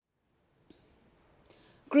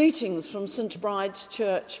Greetings from St Bride's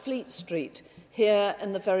Church, Fleet Street, here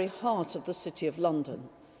in the very heart of the City of London.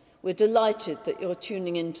 We're delighted that you're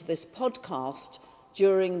tuning into this podcast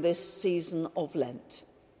during this season of Lent.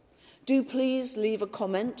 Do please leave a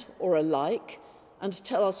comment or a like and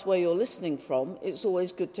tell us where you're listening from. It's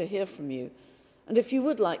always good to hear from you. And if you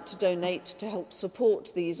would like to donate to help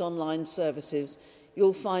support these online services,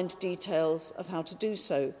 you'll find details of how to do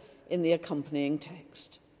so in the accompanying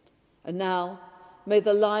text. And now, may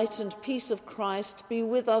the light and peace of Christ be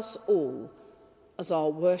with us all as our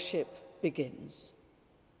worship begins.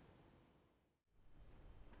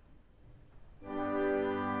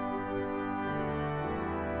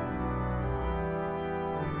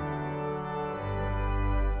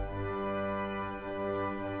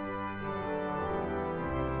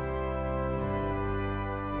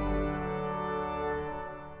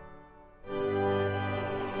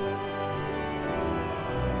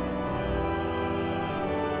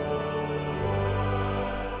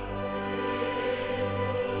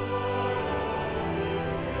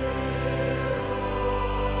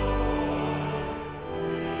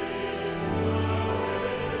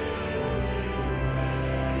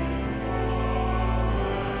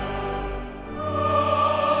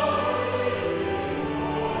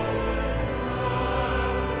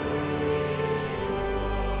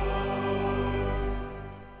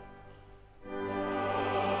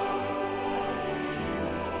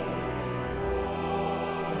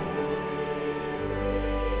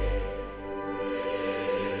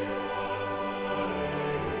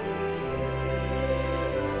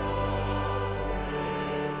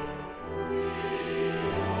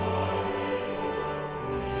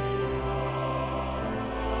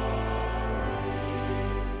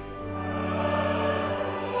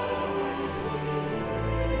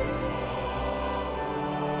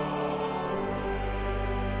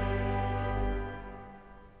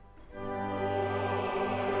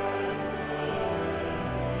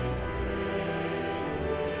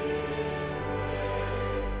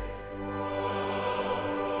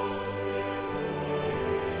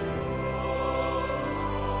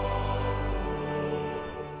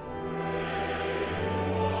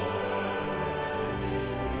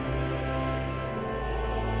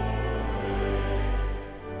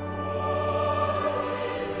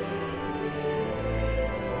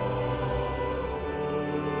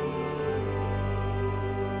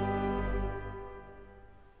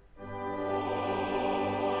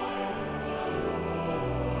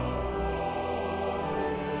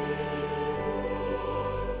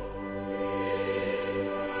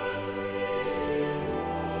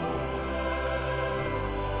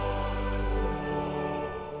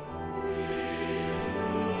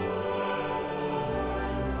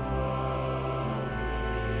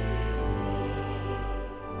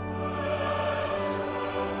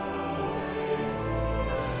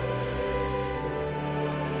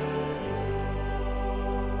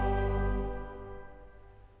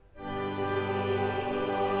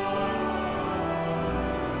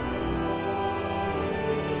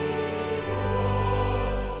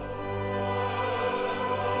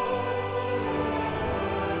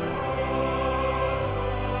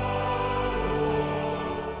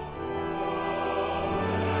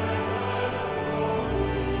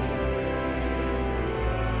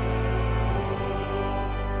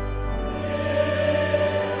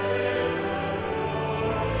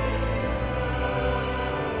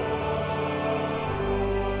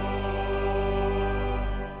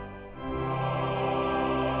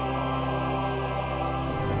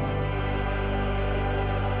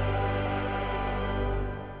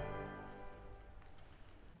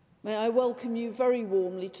 May I welcome you very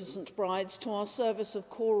warmly to St Bride's to our service of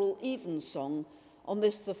choral evensong on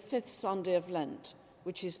this, the fifth Sunday of Lent,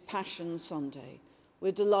 which is Passion Sunday.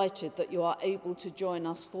 We're delighted that you are able to join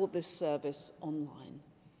us for this service online.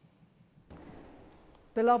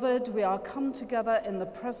 Beloved, we are come together in the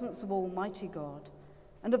presence of Almighty God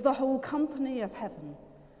and of the whole company of heaven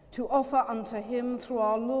to offer unto him through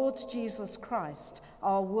our Lord Jesus Christ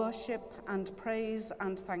our worship and praise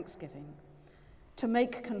and thanksgiving, to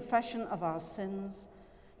make confession of our sins,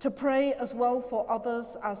 to pray as well for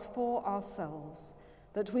others as for ourselves,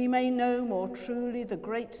 that we may know more truly the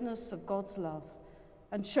greatness of God's love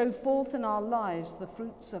and show forth in our lives the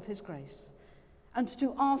fruits of his grace, and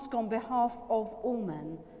to ask on behalf of all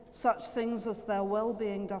men such things as their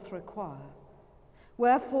well-being doth require.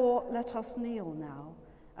 Wherefore let us kneel now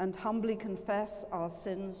and humbly confess our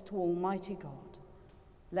sins to Almighty God.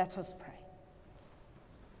 Let us pray.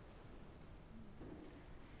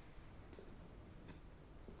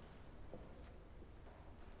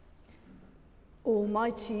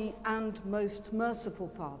 Almighty and most merciful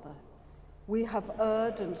Father, we have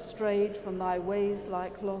erred and strayed from thy ways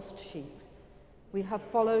like lost sheep. We have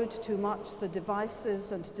followed too much the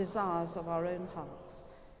devices and desires of our own hearts.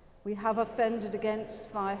 We have offended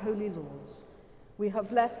against thy holy laws. We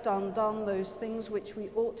have left undone those things which we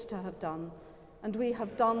ought to have done, and we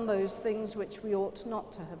have done those things which we ought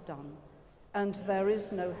not to have done, and there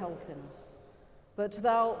is no health in us. But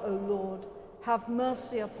thou, O Lord, have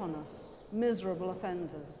mercy upon us, miserable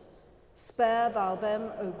offenders. Spare thou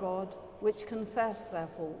them, O God, which confess their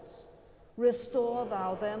faults. Restore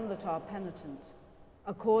thou them that are penitent,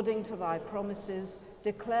 according to thy promises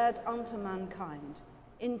declared unto mankind,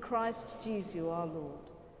 in Christ Jesus our Lord.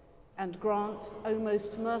 And grant, O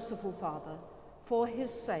most merciful Father, for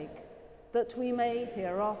his sake, that we may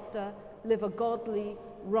hereafter live a godly,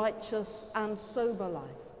 righteous, and sober life,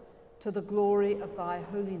 to the glory of thy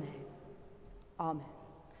holy name. Amen.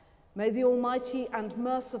 May the Almighty and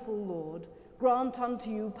merciful Lord grant unto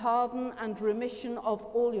you pardon and remission of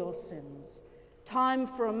all your sins, time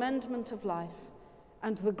for amendment of life,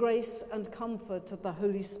 and the grace and comfort of the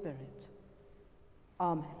Holy Spirit.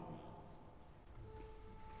 Amen.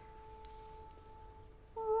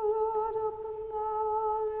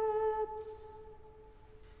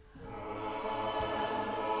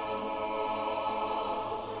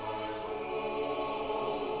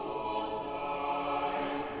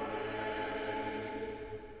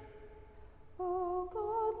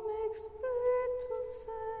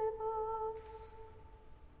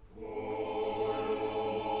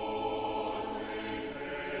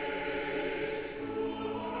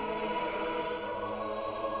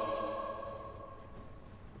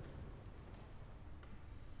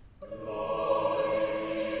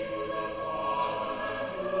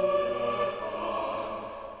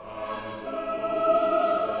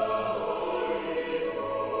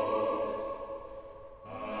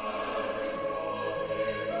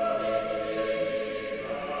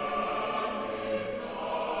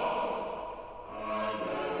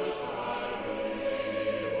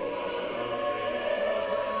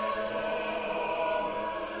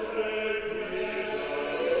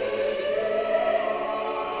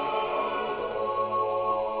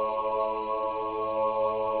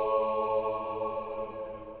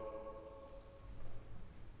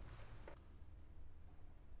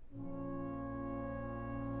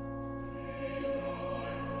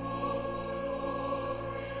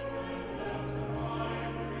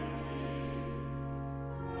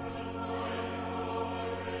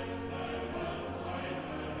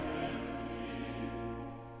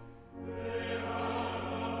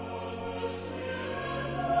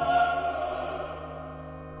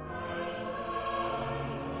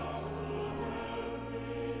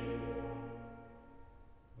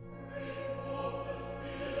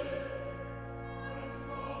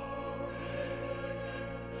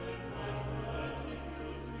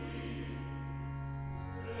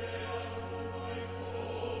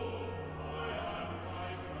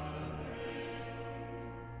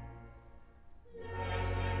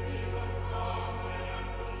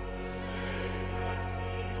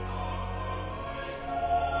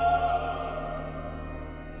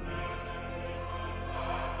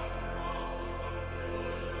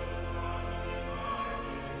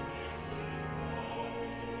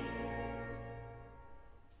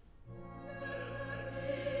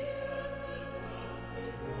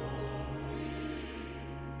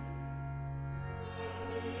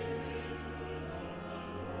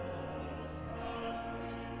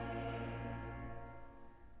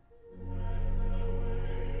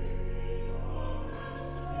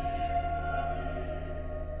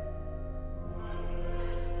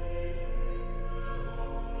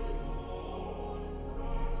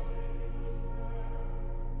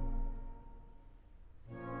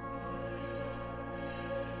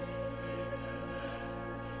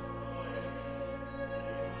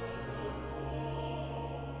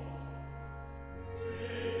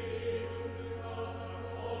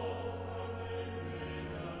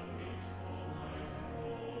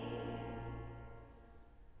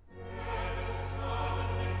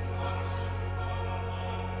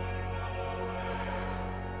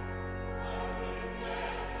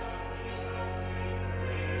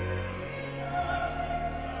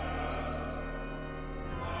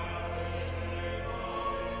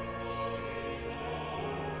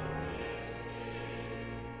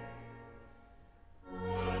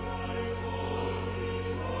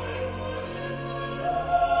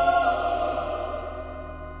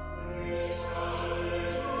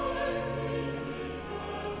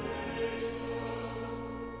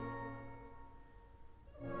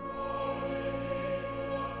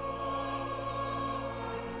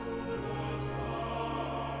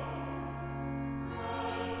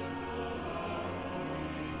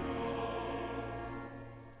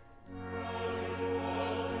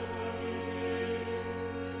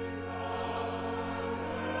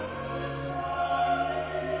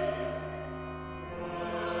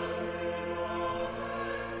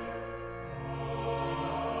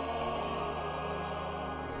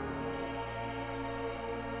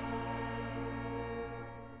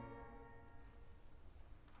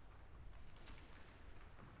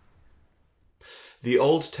 The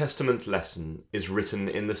Old Testament lesson is written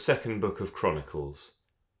in the second book of Chronicles,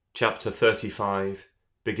 chapter 35,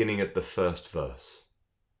 beginning at the first verse.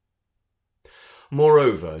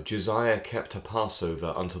 Moreover, Josiah kept a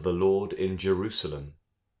Passover unto the Lord in Jerusalem,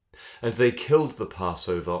 and they killed the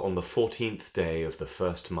Passover on the 14th day of the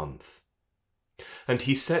first month. And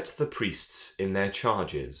he set the priests in their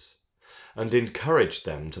charges, and encouraged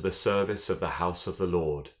them to the service of the house of the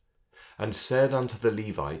Lord, and said unto the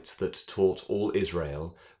Levites that taught all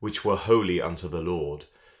Israel, which were holy unto the Lord,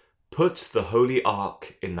 Put the holy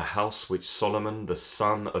ark in the house which Solomon the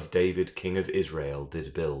son of David king of Israel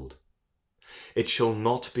did build. It shall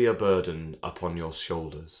not be a burden upon your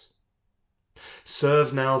shoulders.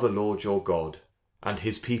 Serve now the Lord your God, and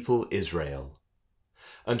his people Israel,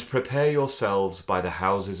 and prepare yourselves by the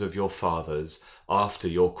houses of your fathers after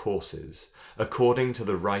your courses, according to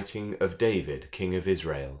the writing of David king of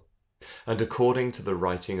Israel, and according to the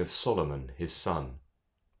writing of Solomon his son.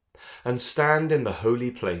 And stand in the holy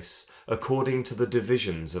place according to the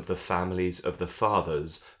divisions of the families of the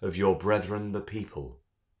fathers of your brethren the people,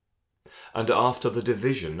 and after the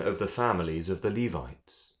division of the families of the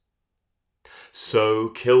Levites. So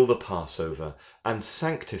kill the Passover, and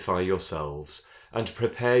sanctify yourselves, and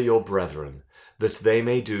prepare your brethren, that they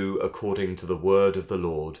may do according to the word of the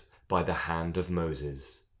Lord by the hand of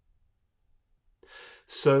Moses.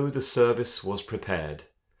 So the service was prepared,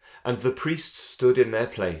 and the priests stood in their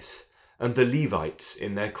place, and the Levites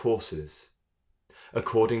in their courses,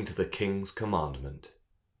 according to the king's commandment.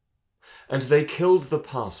 And they killed the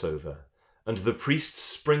Passover, and the priests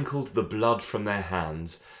sprinkled the blood from their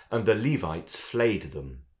hands, and the Levites flayed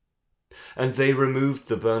them. And they removed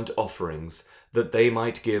the burnt offerings, that they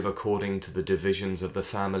might give according to the divisions of the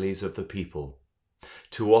families of the people,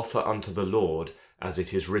 to offer unto the Lord, as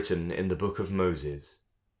it is written in the book of Moses.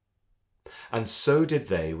 And so did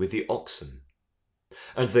they with the oxen.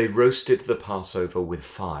 And they roasted the Passover with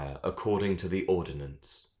fire, according to the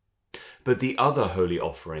ordinance. But the other holy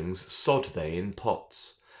offerings sod they in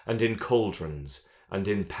pots, and in cauldrons, and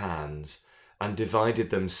in pans, and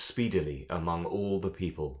divided them speedily among all the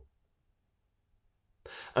people.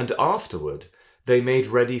 And afterward they made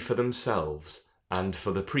ready for themselves, and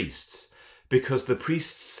for the priests, because the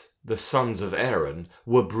priests, the sons of Aaron,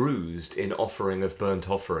 were bruised in offering of burnt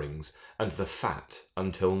offerings, and the fat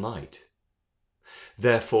until night.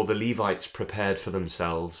 Therefore the Levites prepared for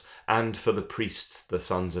themselves, and for the priests, the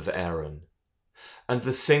sons of Aaron. And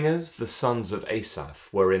the singers, the sons of Asaph,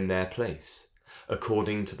 were in their place,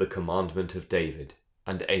 according to the commandment of David,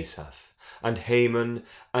 and Asaph, and Heman,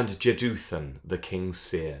 and Jeduthun, the king's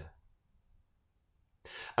seer.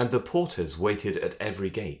 And the porters waited at every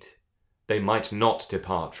gate. They might not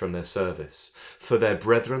depart from their service, for their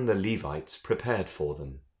brethren the Levites prepared for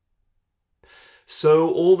them. So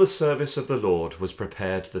all the service of the Lord was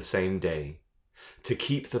prepared the same day, to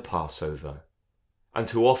keep the Passover, and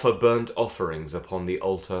to offer burnt offerings upon the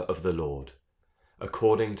altar of the Lord,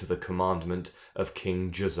 according to the commandment of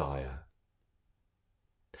King Josiah.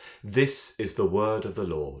 This is the word of the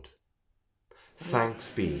Lord. Thanks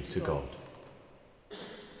be to God.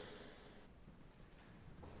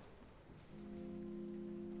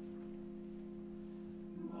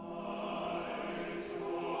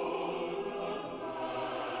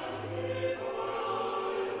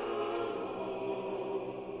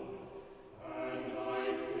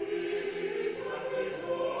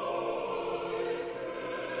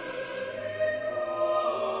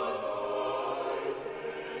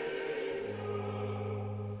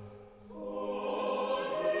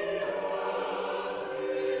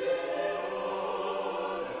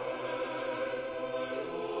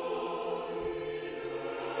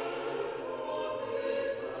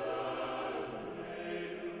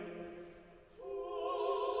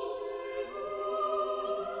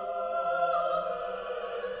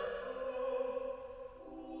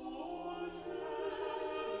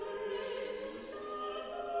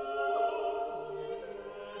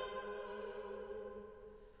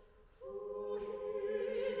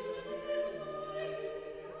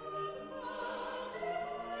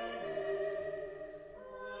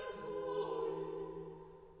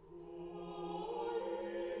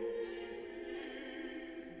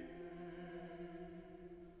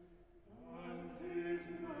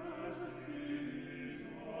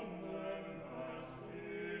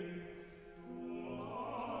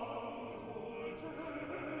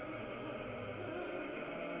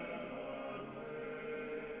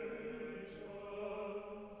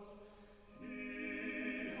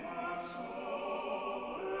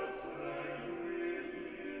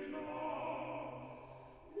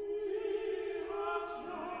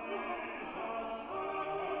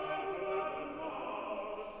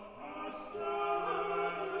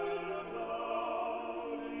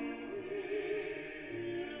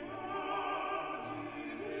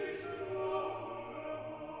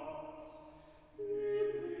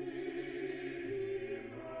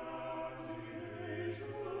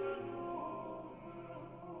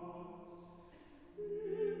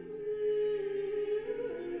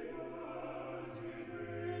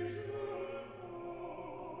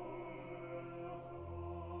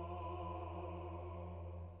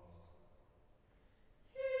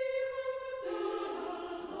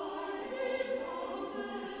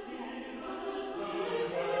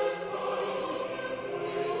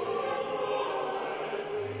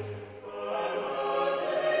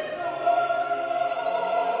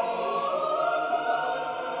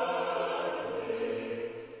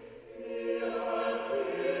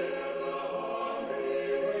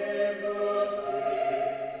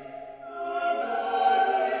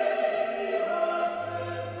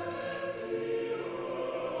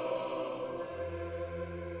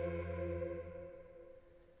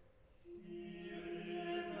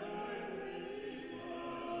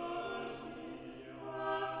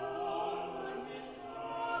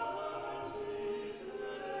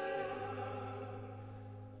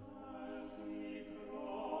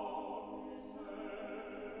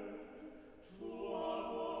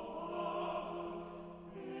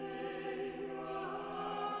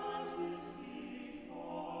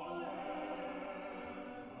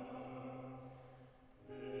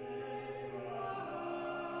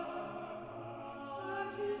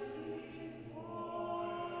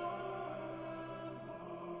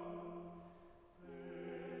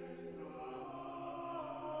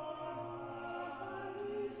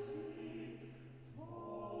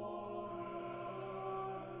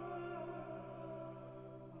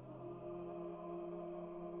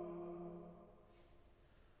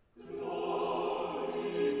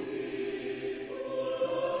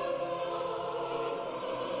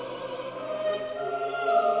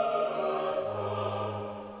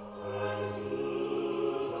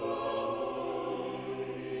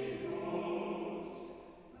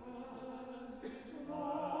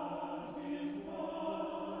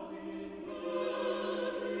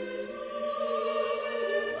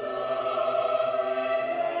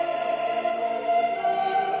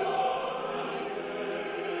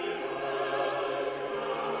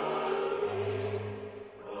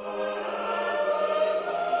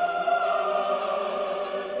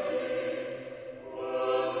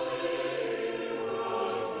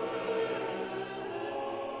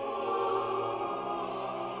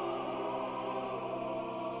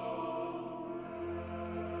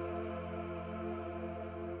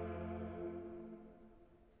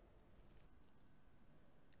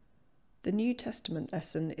 The New Testament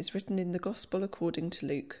lesson is written in the Gospel according to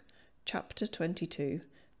Luke, chapter 22,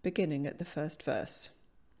 beginning at the first verse.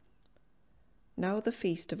 Now the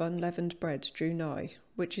feast of unleavened bread drew nigh,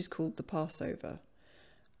 which is called the Passover.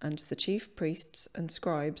 And the chief priests and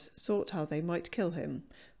scribes sought how they might kill him,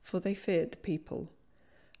 for they feared the people.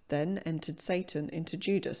 Then entered Satan into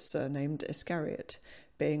Judas, surnamed Iscariot,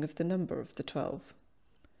 being of the number of the 12.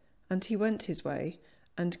 And he went his way,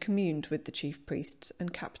 and communed with the chief priests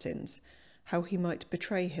and captains, how he might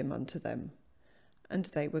betray him unto them. And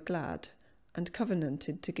they were glad, and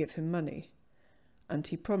covenanted to give him money. And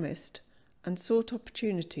he promised, and sought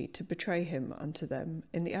opportunity to betray him unto them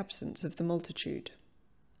in the absence of the multitude.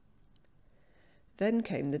 Then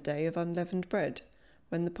came the day of unleavened bread,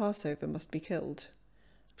 when the Passover must be killed.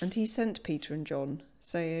 And he sent Peter and John,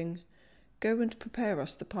 saying, Go and prepare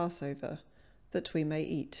us the Passover, that we may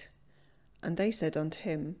eat. And they said unto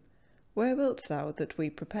him, Where wilt thou that we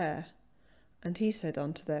prepare? And he said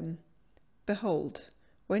unto them, Behold,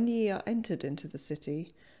 when ye are entered into the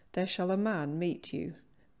city, there shall a man meet you,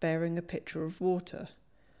 bearing a pitcher of water.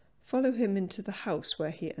 Follow him into the house where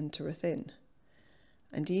he entereth in.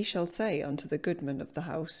 And ye shall say unto the goodman of the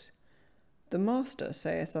house, The master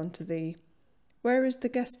saith unto thee, Where is the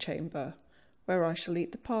guest chamber, where I shall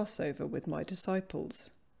eat the Passover with my disciples?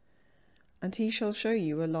 And he shall show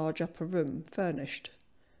you a large upper room, furnished.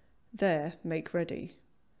 There make ready.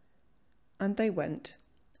 And they went,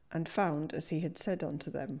 and found as he had said unto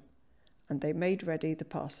them, and they made ready the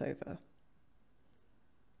Passover.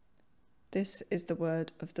 This is the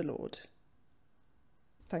word of the Lord.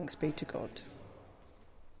 Thanks be to God.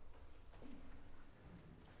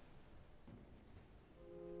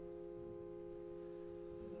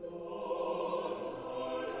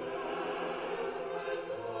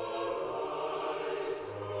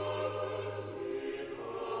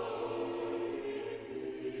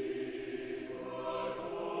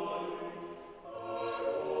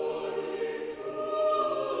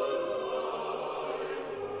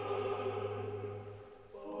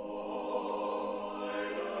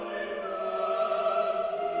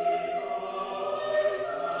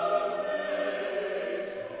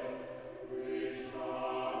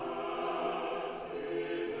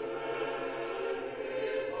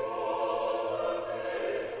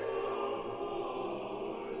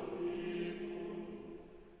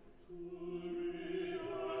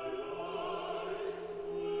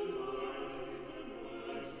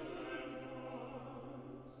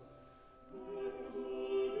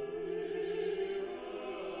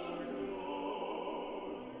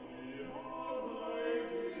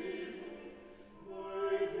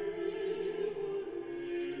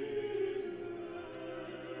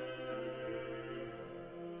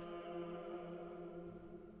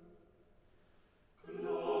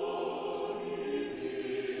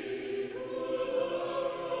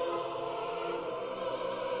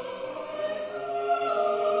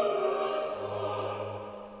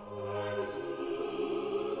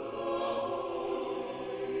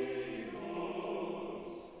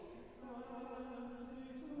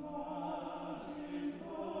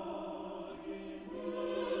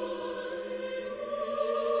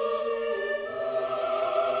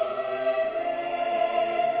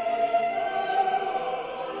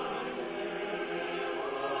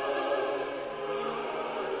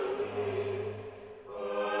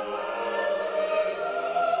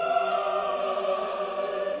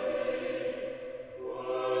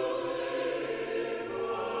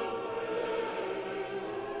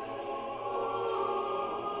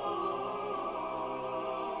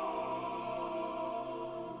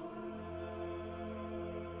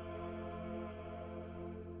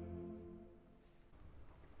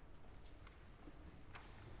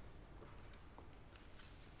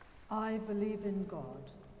 I believe in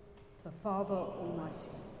God, the Father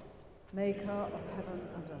Almighty, maker of heaven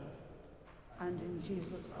and earth, and in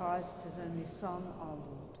Jesus Christ, his only Son, our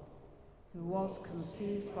Lord, who was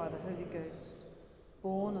conceived by the Holy Ghost,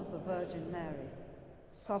 born of the Virgin Mary,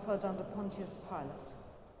 suffered under Pontius Pilate,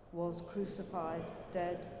 was crucified,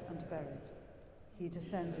 dead, and buried. He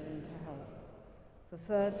descended into hell. The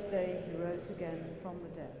third day he rose again from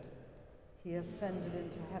the dead. He ascended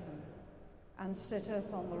into heaven, and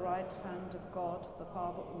sitteth on the right hand of God the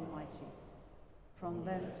Father Almighty. From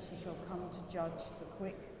thence he shall come to judge the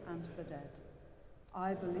quick and the dead.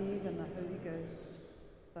 I believe in the Holy Ghost,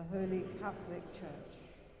 the Holy Catholic Church,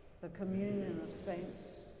 the communion of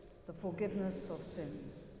saints, the forgiveness of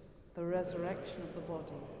sins, the resurrection of the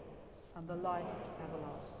body, and the life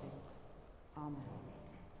everlasting. Amen.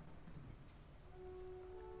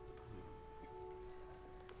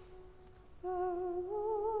 The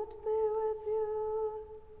Lord be with you.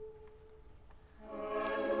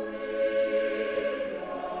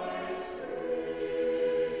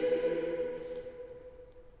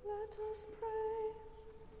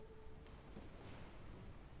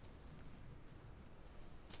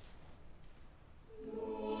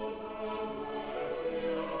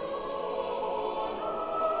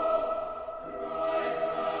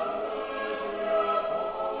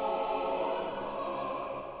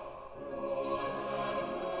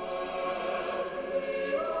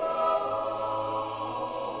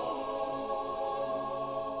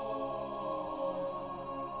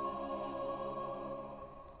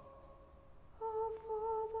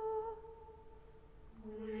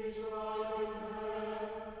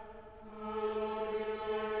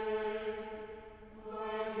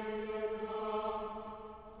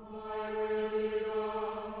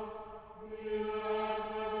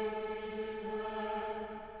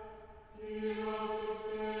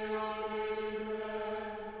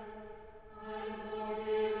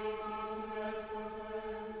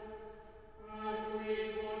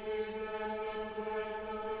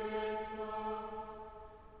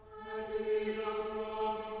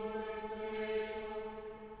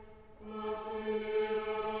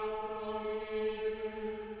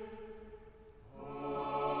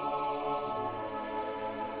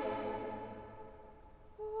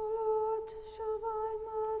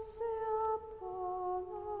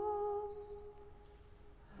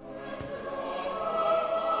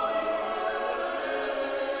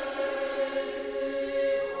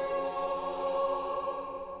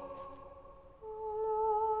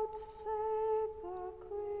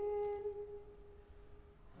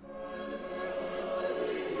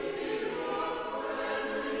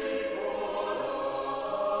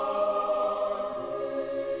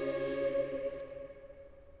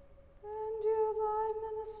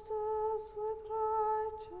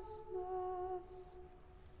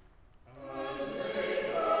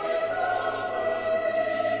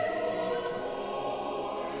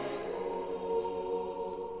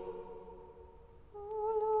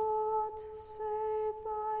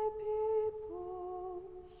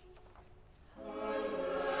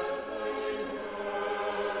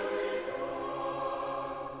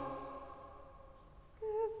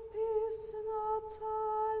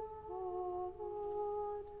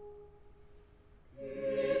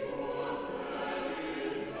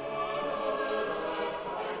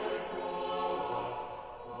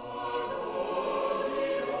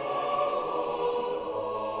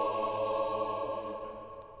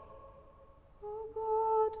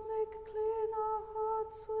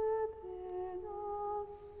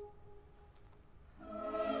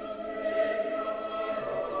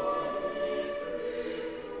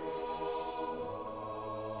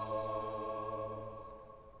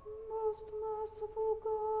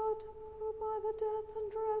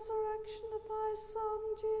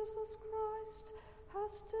 Son, Jesus Christ,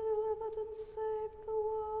 hast delivered and saved the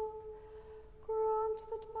world, grant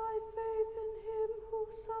that by faith in him who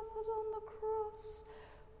suffered on the cross,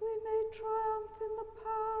 we may triumph in the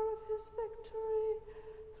power of his victory,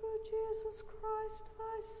 through Jesus Christ,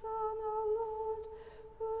 thy Son, our Lord,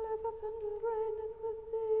 who liveth and reigneth with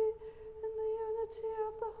thee in the unity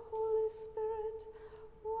of the Holy Spirit,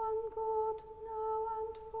 one God, now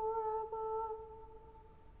and forever.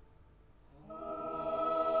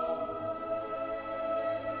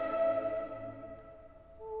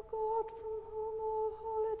 O God, from whom all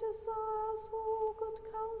holy desires, all good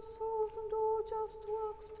counsels, and all just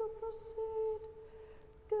works do proceed,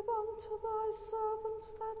 give unto thy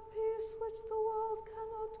servants that peace which the world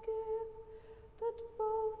cannot give, that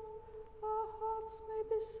both our hearts may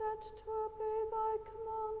be set to obey thy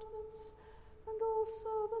commandments, and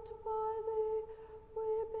also that by thee we,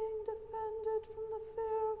 being defended from the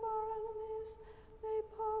fear of our enemies, may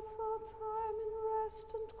pass our time in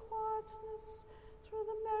rest and quietness, through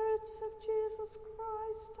the merits of Jesus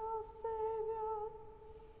Christ our Saviour.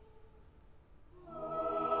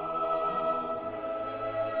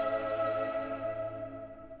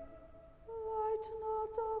 Lighten our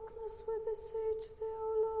darkness, we beseech thee,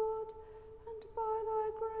 O Lord, and by thy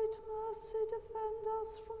great mercy defend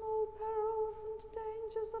us from all perils and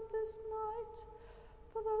dangers of this night,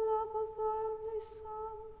 for the love of thy only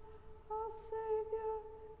Son, our Saviour,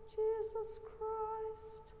 Jesus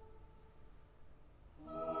Christ.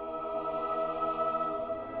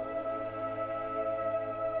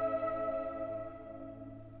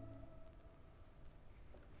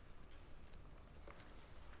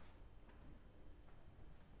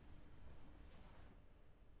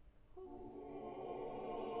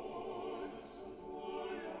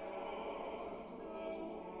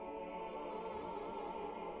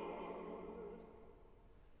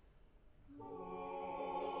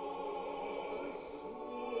 Oh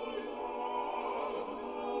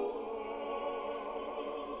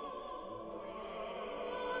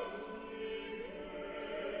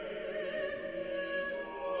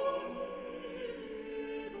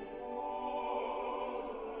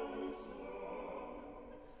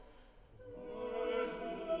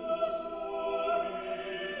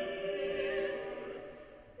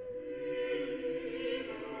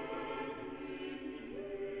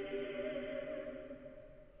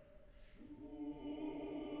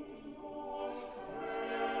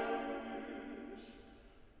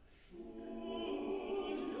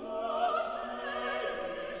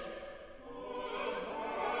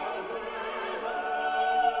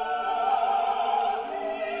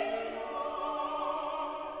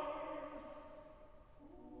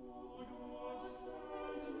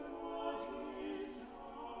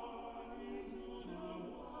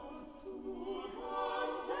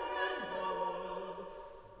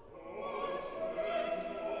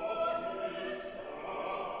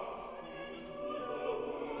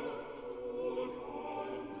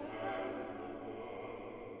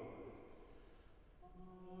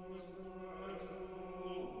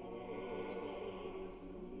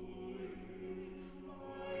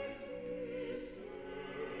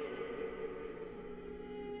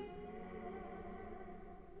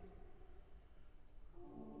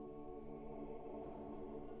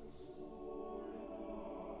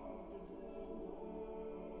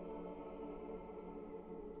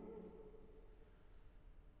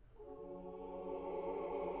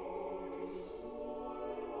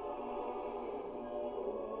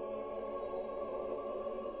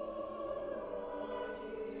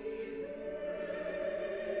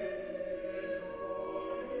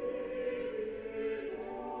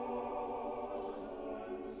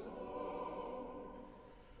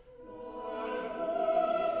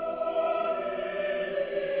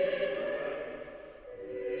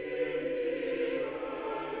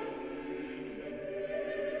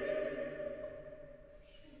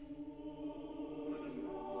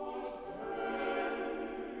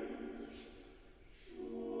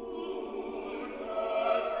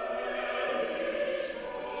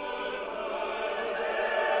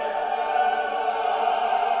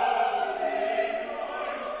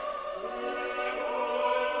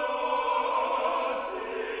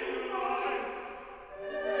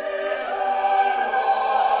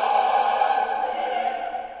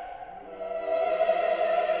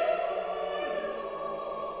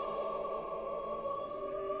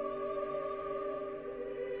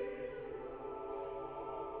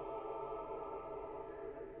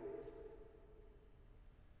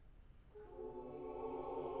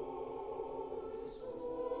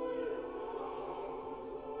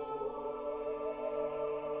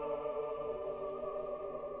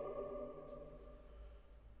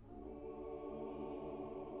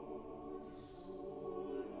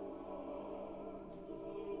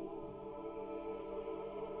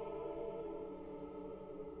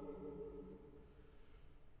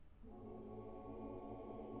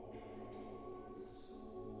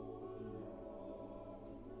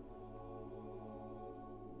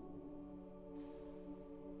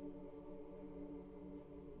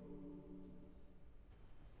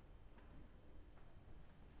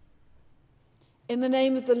In the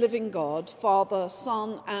name of the living God, Father,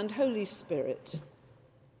 Son, and Holy Spirit.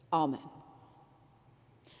 Amen.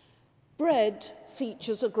 Bread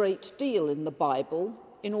features a great deal in the Bible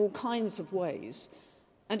in all kinds of ways,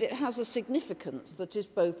 and it has a significance that is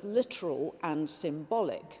both literal and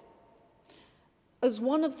symbolic. As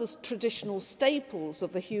one of the traditional staples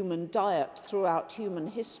of the human diet throughout human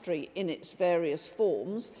history in its various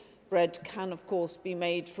forms, bread can, of course, be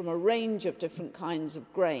made from a range of different kinds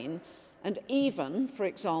of grain, and even, for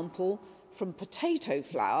example, from potato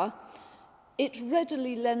flour, it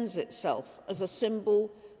readily lends itself as a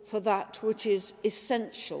symbol for that which is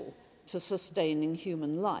essential to sustaining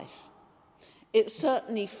human life. It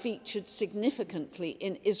certainly featured significantly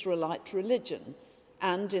in Israelite religion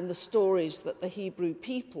and in the stories that the Hebrew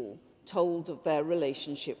people told of their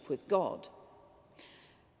relationship with God.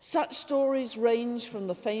 Such stories range from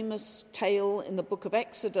the famous tale in the book of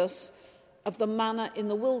Exodus of the manna in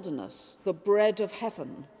the wilderness, the bread of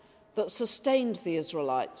heaven, that sustained the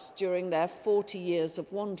Israelites during their 40 years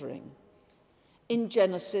of wandering. In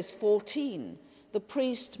Genesis 14, the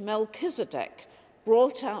priest Melchizedek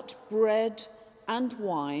brought out bread and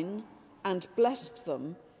wine and blessed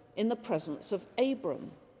them in the presence of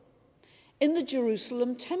Abram. In the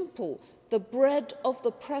Jerusalem temple, the bread of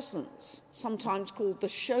the presence, sometimes called the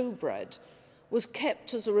showbread, was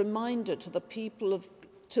kept as a reminder to the people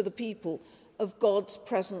of God's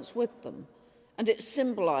presence with them, and it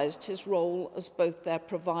symbolized his role as both their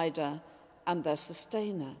provider and their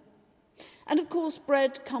sustainer. And of course,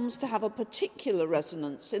 bread comes to have a particular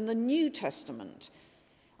resonance in the New Testament.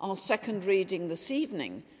 Our second reading this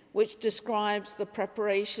evening, which describes the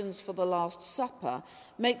preparations for the Last Supper,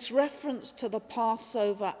 makes reference to the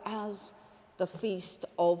Passover as the Feast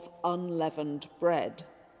of Unleavened Bread.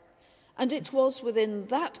 And it was within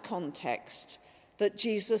that context that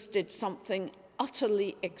Jesus did something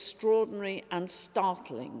utterly extraordinary and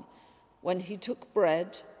startling when he took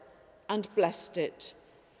bread and blessed it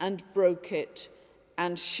and broke it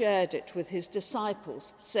and shared it with his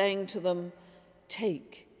disciples, saying to them,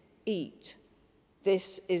 "Take, eat.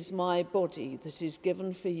 This is my body that is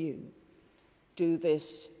given for you. Do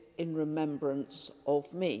this in remembrance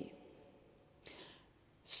of me."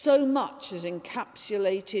 So much is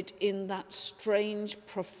encapsulated in that strange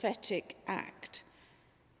prophetic act.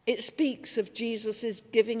 It speaks of Jesus'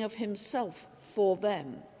 giving of himself for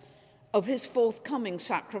them, of his forthcoming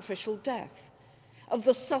sacrificial death, of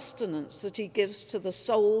the sustenance that he gives to the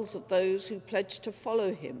souls of those who pledge to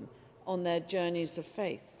follow him on their journeys of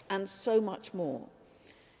faith, and so much more.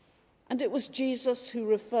 And it was Jesus who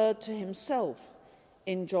referred to himself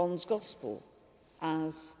in John's Gospel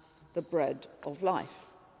as the bread of life.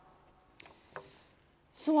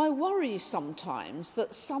 So I worry sometimes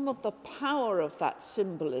that some of the power of that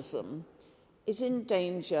symbolism is in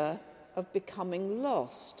danger of becoming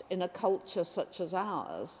lost in a culture such as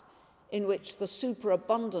ours, in which the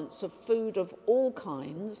superabundance of food of all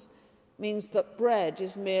kinds means that bread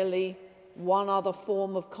is merely one other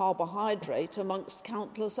form of carbohydrate amongst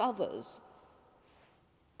countless others.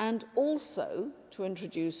 And also, to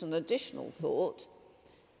introduce an additional thought,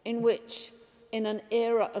 in which, in an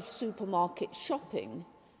era of supermarket shopping,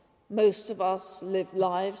 most of us live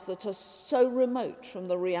lives that are so remote from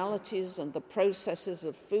the realities and the processes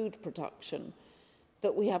of food production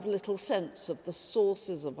that we have little sense of the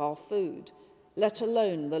sources of our food, let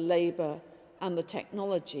alone the labour and the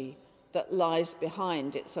technology that lies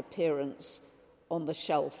behind its appearance on the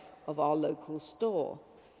shelf of our local store.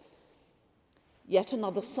 Yet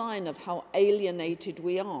another sign of how alienated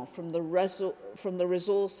we are from the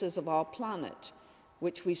resources of our planet,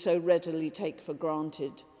 which we so readily take for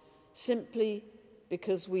granted, simply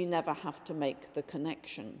because we never have to make the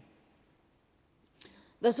connection.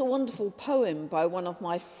 There's a wonderful poem by one of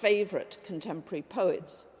my favourite contemporary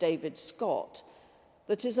poets, David Scott,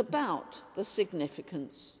 that is about the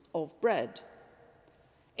significance of bread.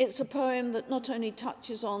 It's a poem that not only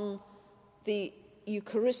touches on the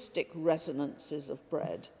Eucharistic resonances of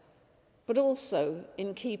bread, but also,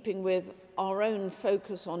 in keeping with our own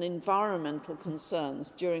focus on environmental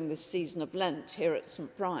concerns during this season of Lent here at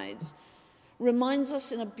St. Bride's, reminds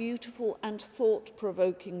us in a beautiful and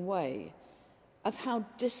thought-provoking way of how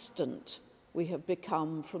distant we have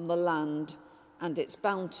become from the land and its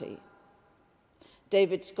bounty.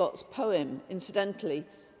 David Scott's poem, incidentally,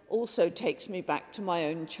 also takes me back to my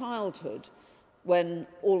own childhood, when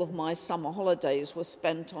all of my summer holidays were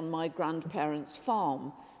spent on my grandparents'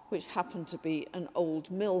 farm, which happened to be an old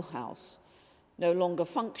mill house, no longer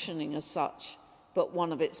functioning as such, but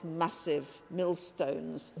one of its massive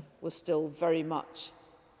millstones was still very much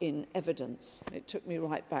in evidence. It took me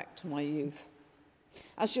right back to my youth.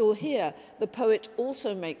 As you'll hear, the poet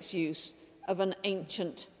also makes use of an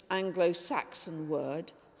ancient Anglo-Saxon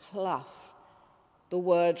word, hlaf, the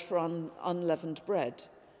word for unleavened bread,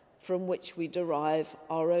 from which we derive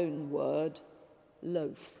our own word,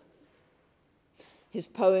 loaf. His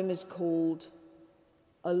poem is called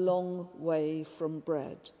A Long Way from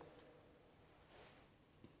Bread.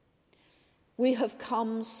 We have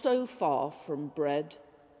come so far from bread.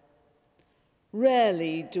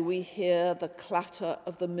 Rarely do we hear the clatter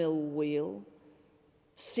of the mill wheel,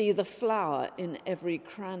 see the flour in every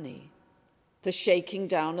cranny, the shaking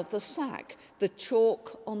down of the sack, the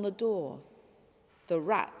chalk on the door, the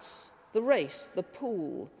rats, the race, the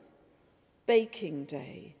pool, baking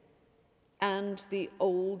day, and the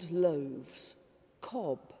old loaves,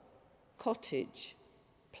 cob, cottage,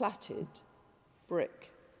 platted,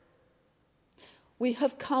 brick. We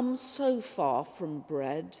have come so far from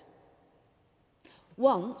bread.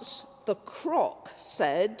 Once the crock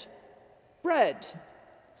said, bread,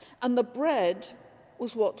 and the bread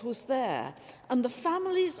was what was there, and the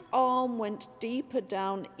family's arm went deeper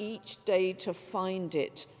down each day to find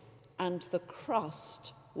it, and the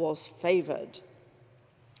crust was favoured.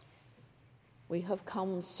 We have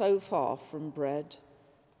come so far from bread.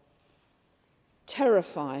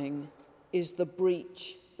 Terrifying is the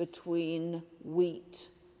breach between wheat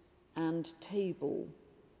and table,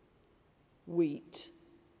 wheat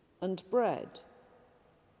and bread,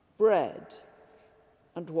 bread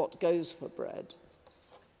and what goes for bread.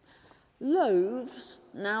 Loaves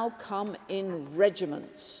now come in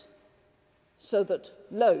regiments, so that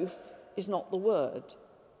loaf is not the word.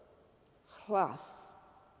 Hlaf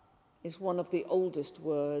is one of the oldest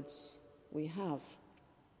words we have.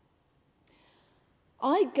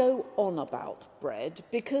 I go on about bread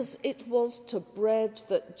because it was to bread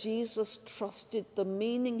that Jesus trusted the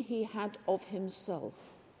meaning he had of himself.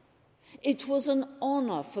 It was an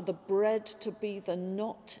honour for the bread to be the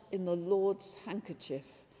knot in the Lord's handkerchief,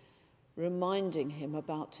 reminding him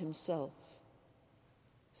about himself.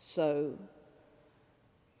 So,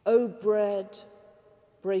 O bread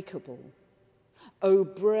breakable, O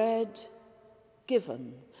bread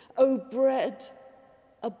given, O bread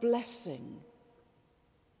a blessing,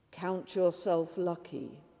 count yourself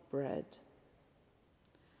lucky, bread.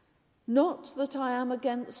 Not that I am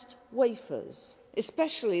against wafers,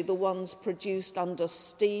 especially the ones produced under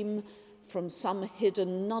steam from some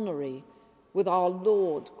hidden nunnery with our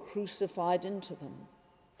Lord crucified into them.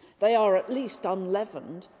 They are at least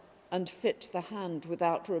unleavened and fit the hand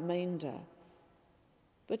without remainder.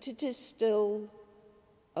 But it is still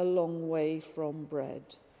a long way from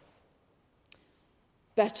bread.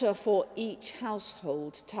 Better for each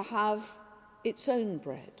household to have its own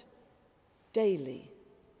bread, daily,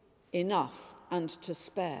 enough and to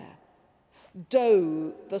spare,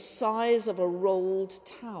 dough the size of a rolled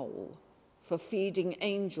towel for feeding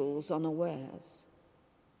angels unawares.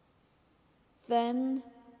 Then,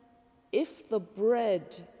 if the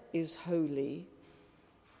bread is holy,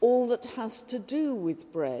 all that has to do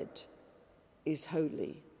with bread is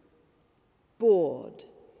holy. Board,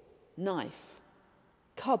 knife,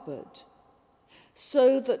 cupboard,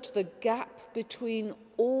 so that the gap between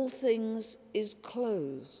all things is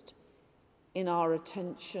closed in our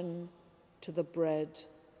attention to the bread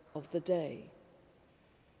of the day.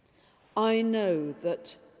 I know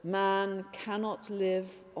that man cannot live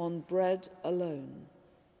on bread alone.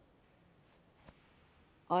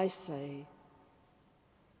 I say,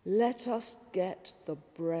 let us get the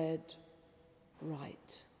bread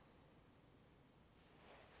right.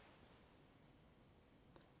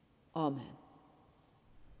 Amen.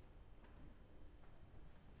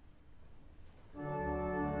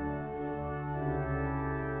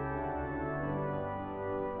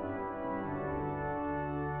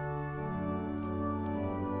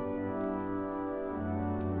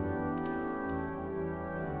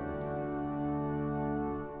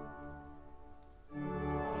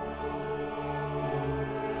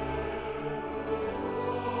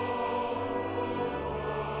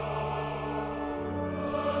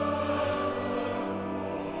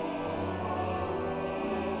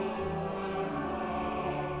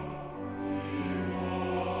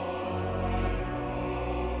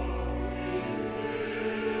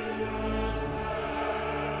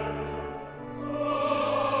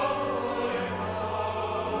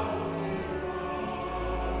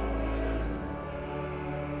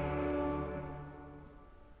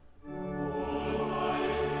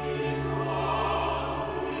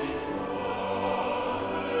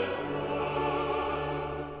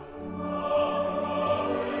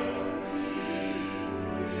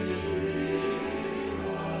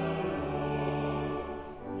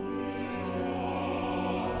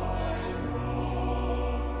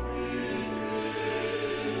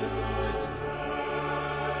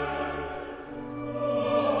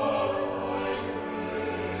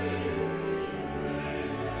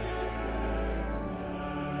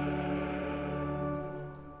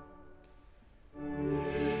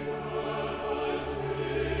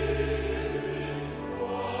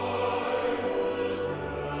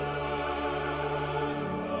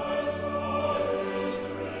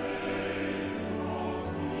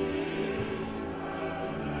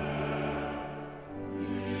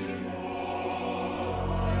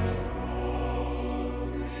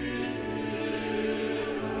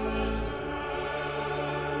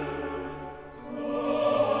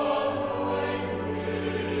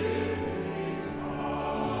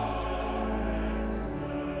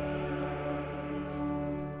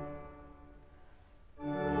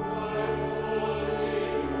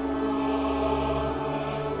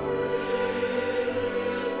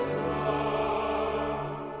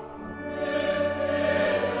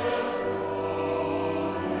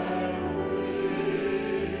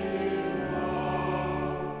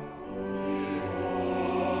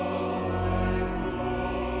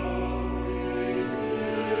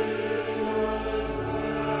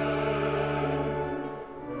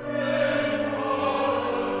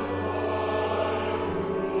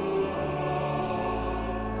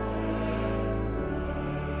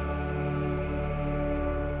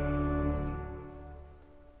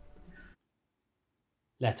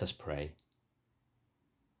 Let us pray.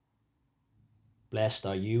 Blessed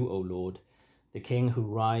are you, O Lord, the King who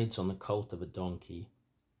rides on the colt of a donkey.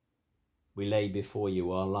 We lay before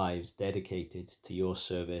you our lives dedicated to your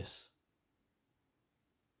service.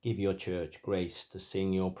 Give your church grace to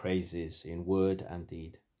sing your praises in word and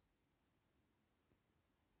deed.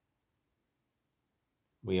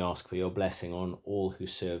 We ask for your blessing on all who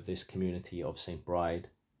serve this community of St. Bride.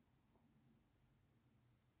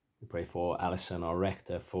 We pray for Alison, our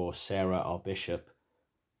rector, for Sarah, our bishop,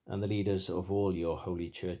 and the leaders of all your holy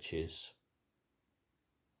churches.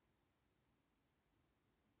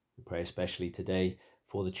 We pray especially today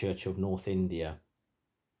for the Church of North India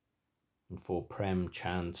and for Prem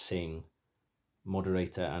Chand Singh,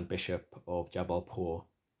 moderator and bishop of Jabalpur.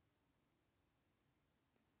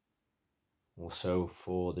 Also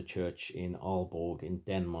for the church in Aalborg in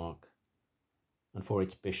Denmark, and for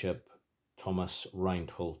its bishop Thomas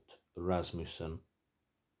Reinholdt Rasmussen.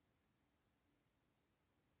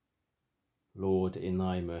 Lord, in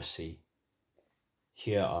thy mercy,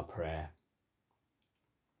 hear our prayer.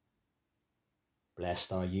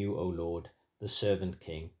 Blessed are you, O Lord, the servant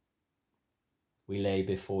King. We lay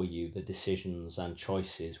before you the decisions and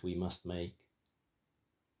choices we must make.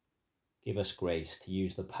 Give us grace to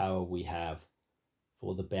use the power we have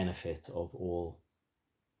for the benefit of all.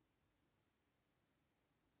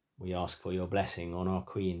 We ask for your blessing on our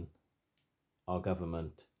Queen, our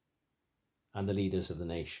government, and the leaders of the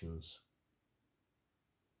nations.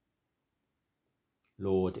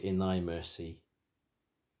 Lord, in thy mercy,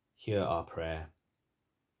 hear our prayer.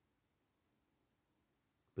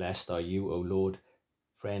 Blessed are you, O Lord,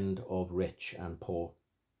 friend of rich and poor.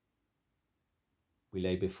 We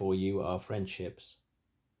lay before you our friendships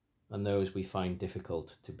and those we find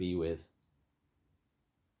difficult to be with.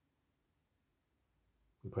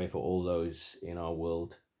 We pray for all those in our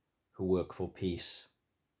world who work for peace.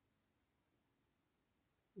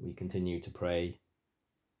 We continue to pray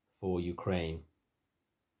for Ukraine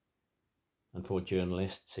and for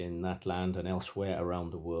journalists in that land and elsewhere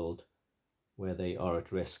around the world where they are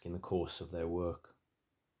at risk in the course of their work.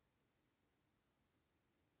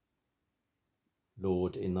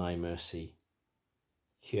 Lord, in thy mercy,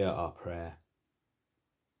 hear our prayer.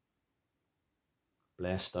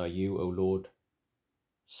 Blessed are you, O Lord,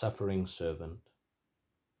 suffering servant.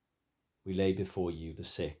 We lay before you the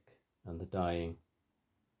sick and the dying.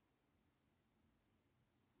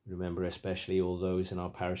 Remember especially all those in our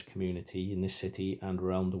parish community in this city and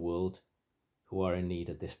around the world who are in need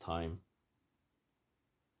at this time.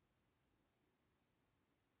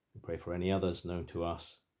 We pray for any others known to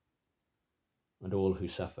us and all who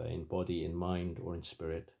suffer in body, in mind, or in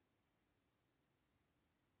spirit.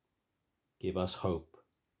 Give us hope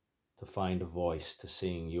to find a voice to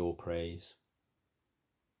sing your praise.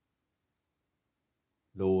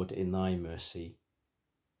 Lord, in thy mercy,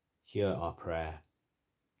 hear our prayer.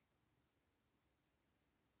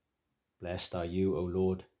 Blessed are you, O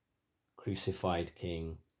Lord, crucified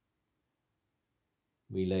King.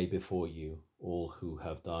 We lay before you all who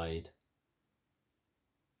have died.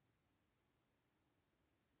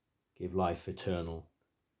 Give life eternal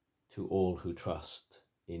to all who trust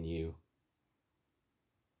in you.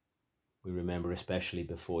 We remember especially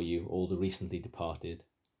before you all the recently departed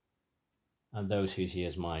and those whose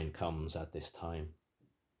year's mind comes at this time.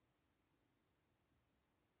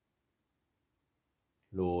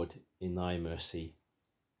 Lord, in thy mercy,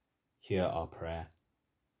 hear our prayer.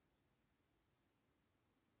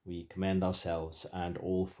 We commend ourselves and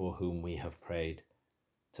all for whom we have prayed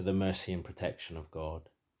to the mercy and protection of God.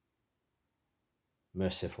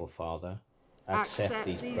 Merciful Father, accept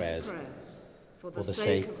these prayers for the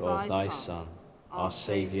sake of thy Son, our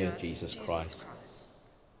Saviour, Jesus Christ.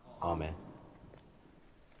 Amen.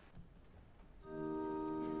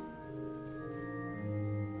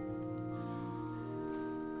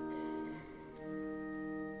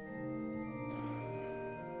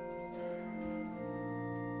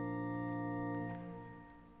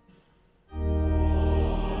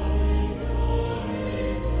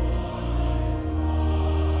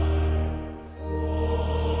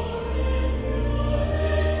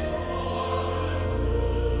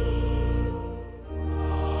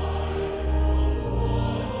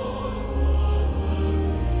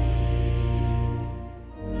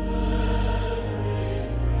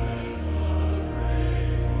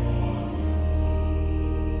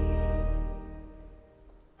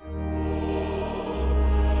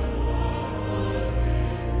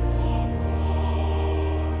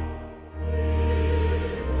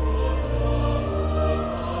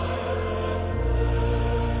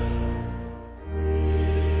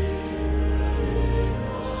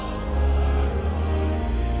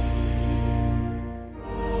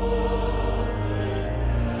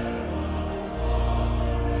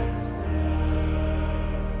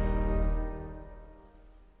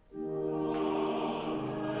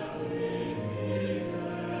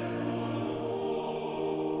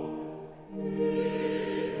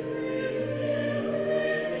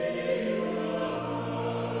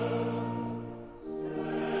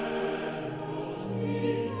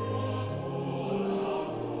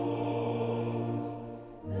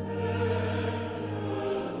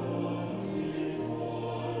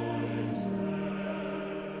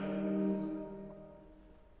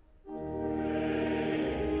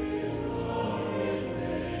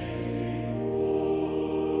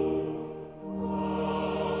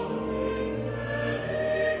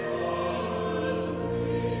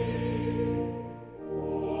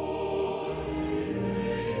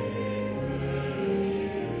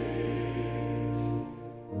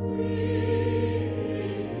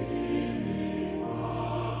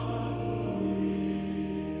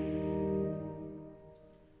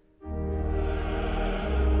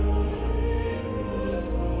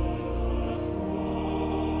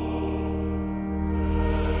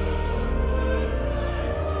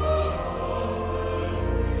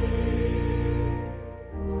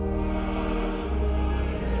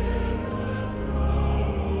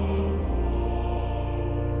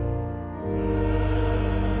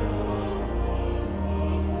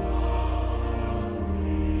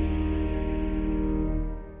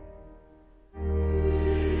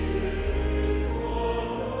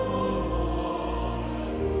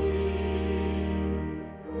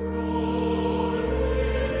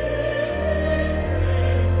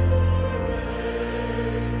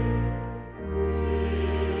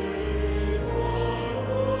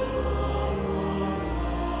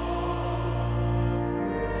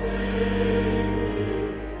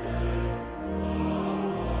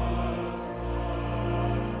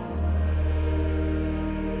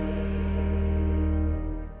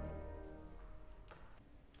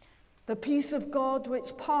 The peace of God,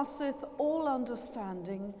 which passeth all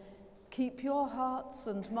understanding, keep your hearts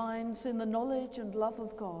and minds in the knowledge and love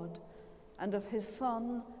of God and of his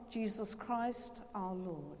Son, Jesus Christ our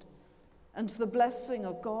Lord. And the blessing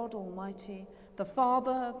of God Almighty, the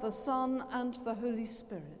Father, the Son, and the Holy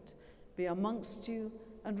Spirit be amongst you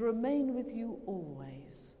and remain with you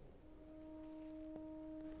always.